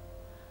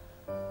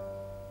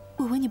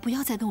伟伟，你不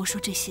要再跟我说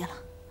这些了。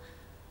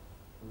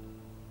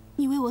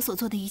你为我所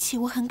做的一切，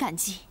我很感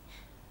激。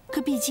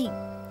可毕竟，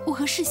我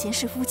和世贤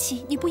是夫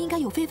妻，你不应该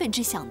有非分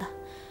之想的。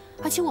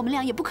而且我们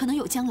俩也不可能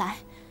有将来。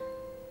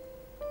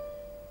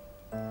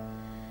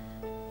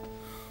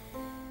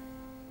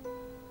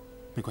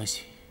没关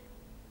系，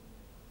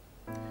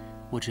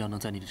我只要能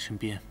在你的身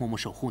边默默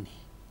守护你，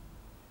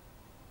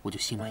我就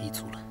心满意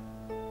足了。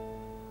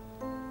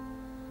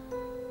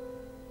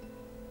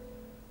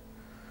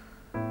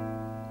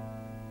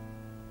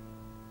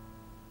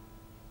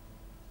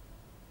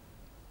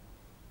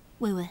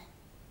伟伟，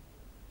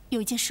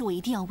有一件事我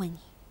一定要问你：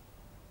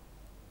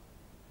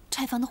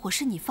拆房的火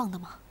是你放的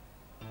吗？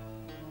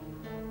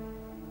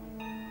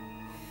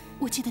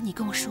我记得你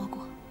跟我说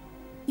过，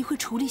你会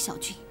处理小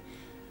军。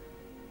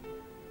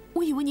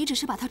我以为你只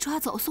是把他抓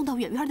走，送到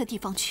远远的地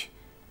方去。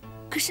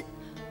可是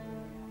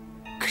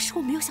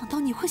我没有想到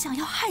你会想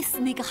要害死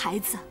那个孩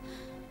子。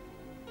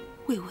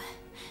伟伟，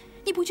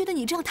你不觉得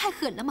你这样太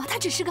狠了吗？他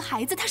只是个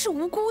孩子，他是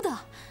无辜的。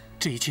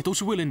这一切都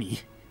是为了你。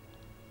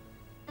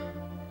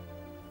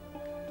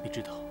你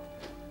知道，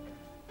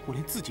我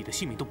连自己的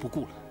性命都不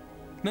顾了，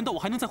难道我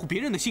还能在乎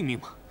别人的性命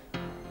吗？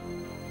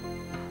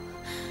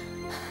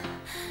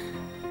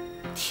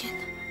天哪！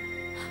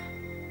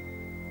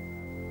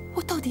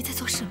我到底在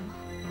做什么？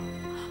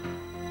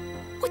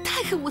我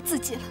太恨我自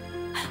己了！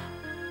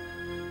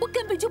我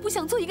根本就不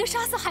想做一个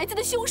杀死孩子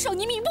的凶手，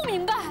你明不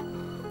明白？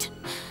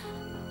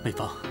美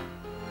芳，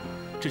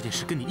这件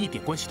事跟你一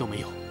点关系都没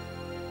有。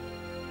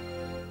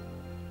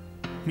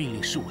命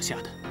令是我下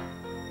的，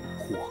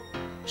火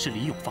是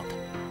李勇放的。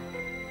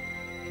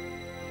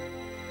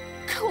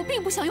可我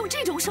并不想用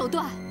这种手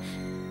段，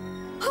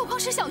何况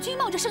是小军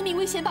冒着生命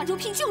危险把如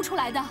萍救出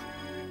来的。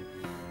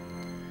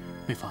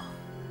美芳，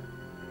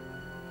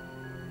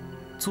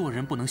做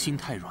人不能心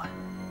太软。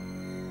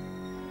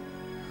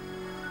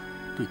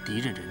对敌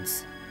人仁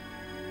慈，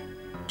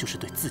就是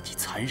对自己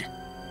残忍，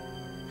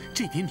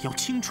这点你要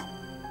清楚。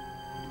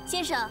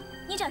先生，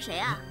你找谁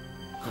啊？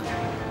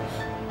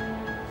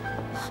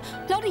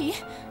老李。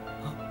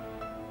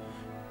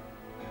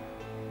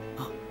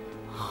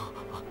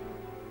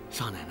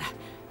少奶奶。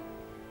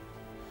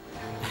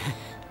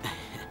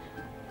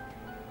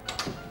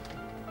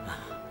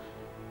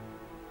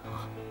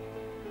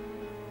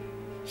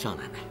少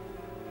奶奶。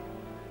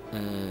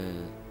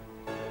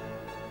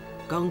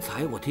刚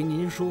才我听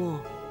您说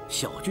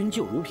小军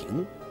救如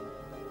萍，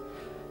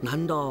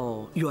难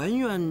道圆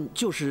圆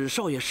就是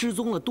少爷失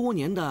踪了多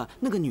年的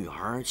那个女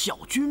儿小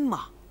军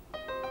吗？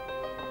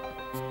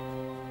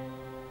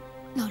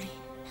老李，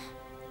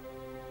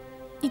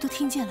你都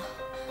听见了。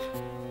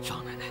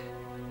少奶奶，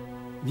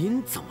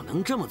您怎么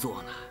能这么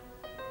做呢？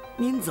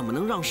您怎么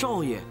能让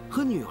少爷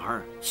和女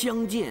儿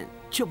相见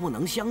却不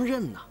能相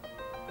认呢？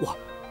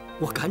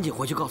我赶紧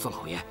回去告诉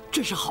老爷，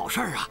这是好事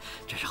儿啊，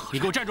这是好事。你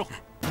给我站住！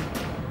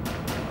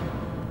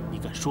你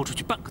敢说出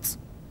去半个字，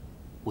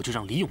我就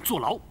让李勇坐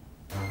牢。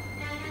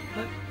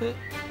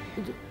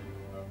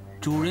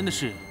主人的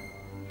事，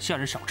下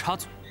人少插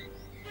嘴。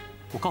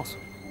我告诉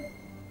你，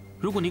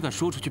如果你敢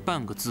说出去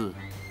半个字，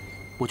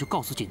我就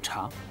告诉警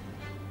察，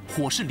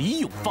火是李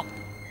勇放的，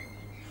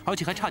而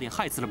且还差点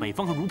害死了美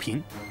芳和如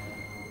萍。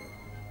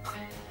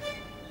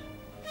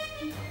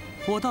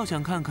我倒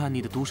想看看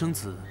你的独生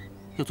子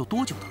要坐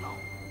多久的牢，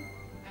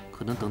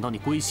可能等到你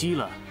归西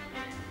了，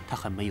他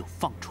还没有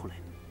放出来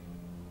呢。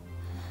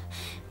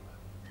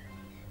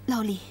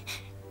老李，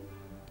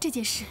这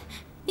件事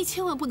你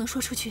千万不能说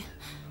出去。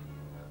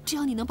只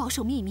要你能保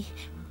守秘密，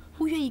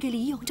我愿意给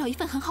李勇找一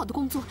份很好的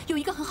工作，有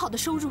一个很好的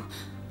收入。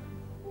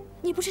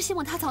你不是希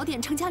望他早点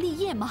成家立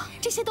业吗？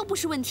这些都不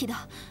是问题的。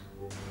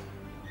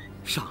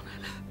少奶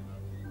奶，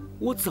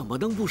我怎么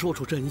能不说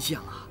出真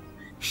相啊？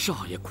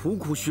少爷苦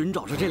苦寻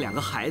找着这两个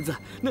孩子，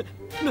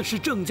那是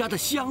郑家的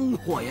香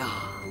火呀。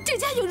郑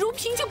家有如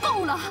萍就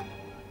够了。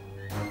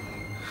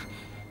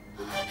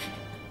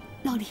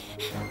老李，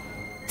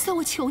算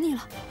我求你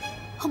了，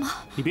好吗？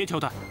你别求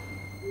他，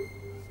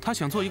他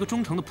想做一个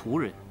忠诚的仆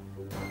人，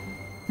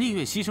宁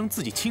愿牺牲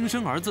自己亲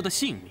生儿子的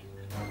性命。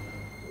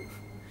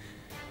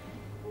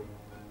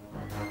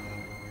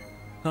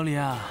老李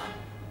啊，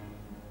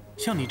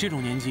像你这种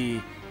年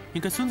纪，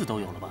应该孙子都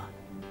有了吧？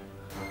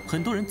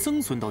很多人曾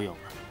孙都有了，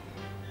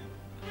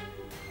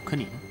可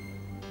你呢？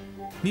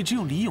你只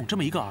有李勇这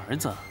么一个儿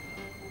子，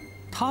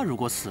他如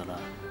果死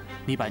了，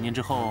你100年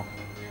之后，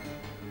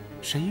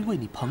谁为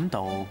你捧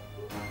斗，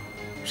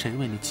谁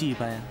为你祭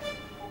拜啊？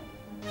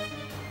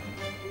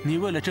你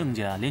为了郑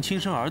家连亲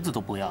生儿子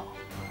都不要，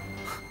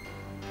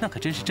那可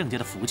真是郑家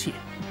的福气。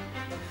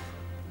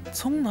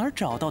从哪儿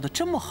找到的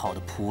这么好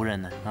的仆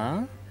人呢？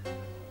啊？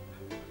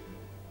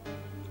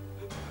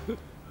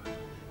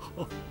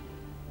好，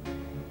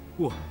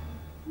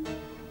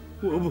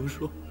我不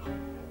说，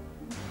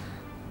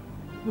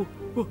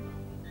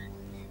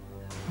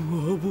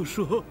我不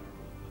说。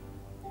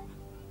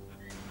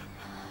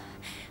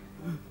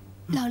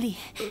老李，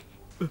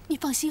你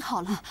放心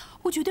好了，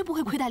我绝对不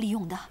会亏待李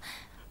勇的。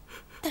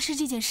但是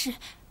这件事，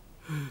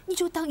你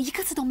就当一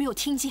个字都没有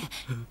听见，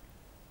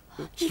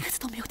一个字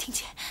都没有听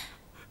见。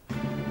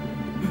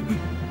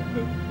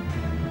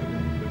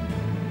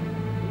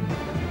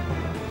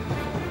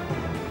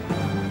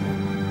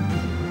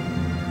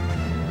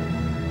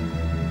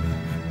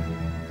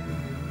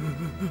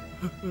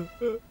爷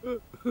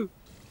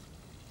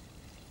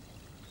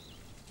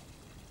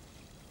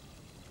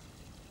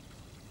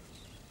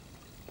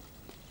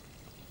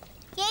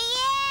爷，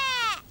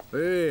哎，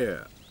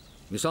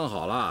你伤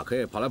好了，可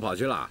以跑来跑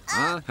去了啊！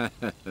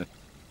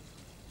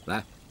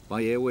来，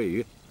帮爷爷喂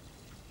鱼。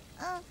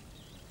嗯。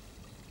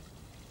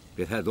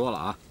别太多了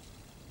啊！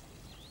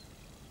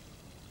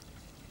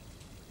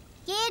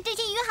爷爷，这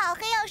些鱼好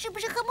黑哦，是不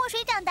是喝墨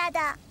水长大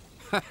的？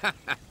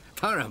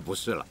当然不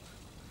是了，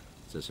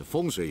这是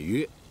风水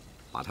鱼，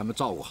把它们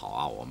照顾好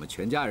啊，我们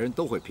全家人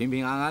都会平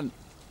平安安的。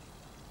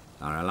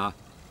当然了，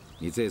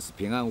你这次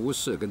平安无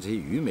事跟这些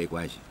鱼没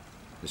关系，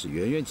那是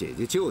圆圆姐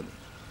姐救你，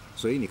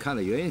所以你看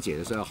到圆圆姐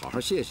姐时候要好好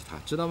谢谢她，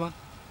知道吗？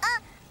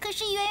可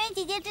是圆圆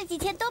姐姐这几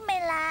天都没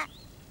来。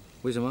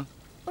为什么？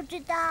不知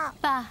道。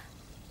爸。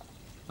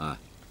啊，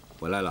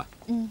回来了。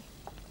嗯。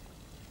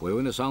伟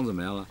文的伤怎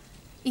么样了？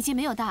已经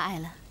没有大碍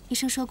了，医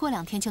生说过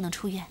2天就能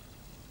出院。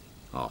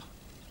哦。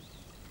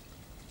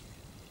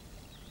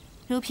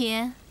如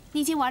萍，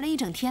你已经玩了1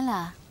整天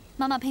了，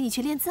妈妈陪你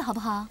去练字好不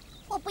好？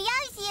我不要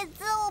写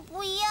字，我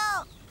不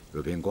要。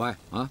如萍乖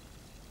啊，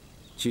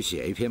去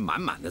写一篇满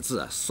满的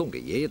字送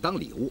给爷爷当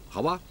礼物，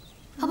好吧？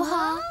好不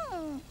好？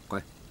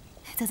乖。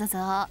走走走，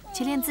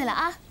去练字了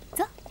啊！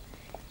走，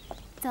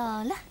走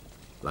了。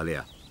老李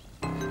啊。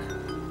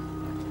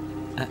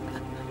哎，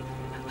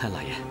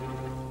老爷，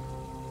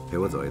陪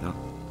我走一趟。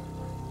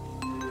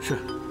是。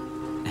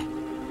哎。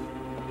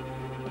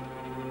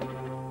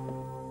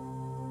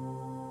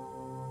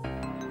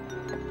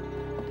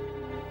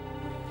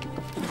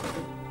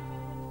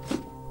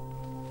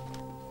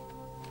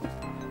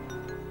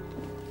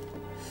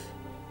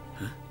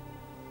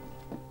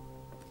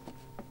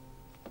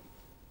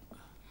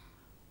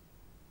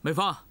美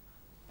芳，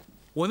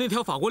我那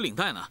条法国领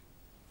带呢？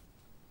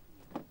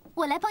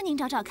我来帮您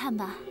找找看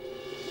吧。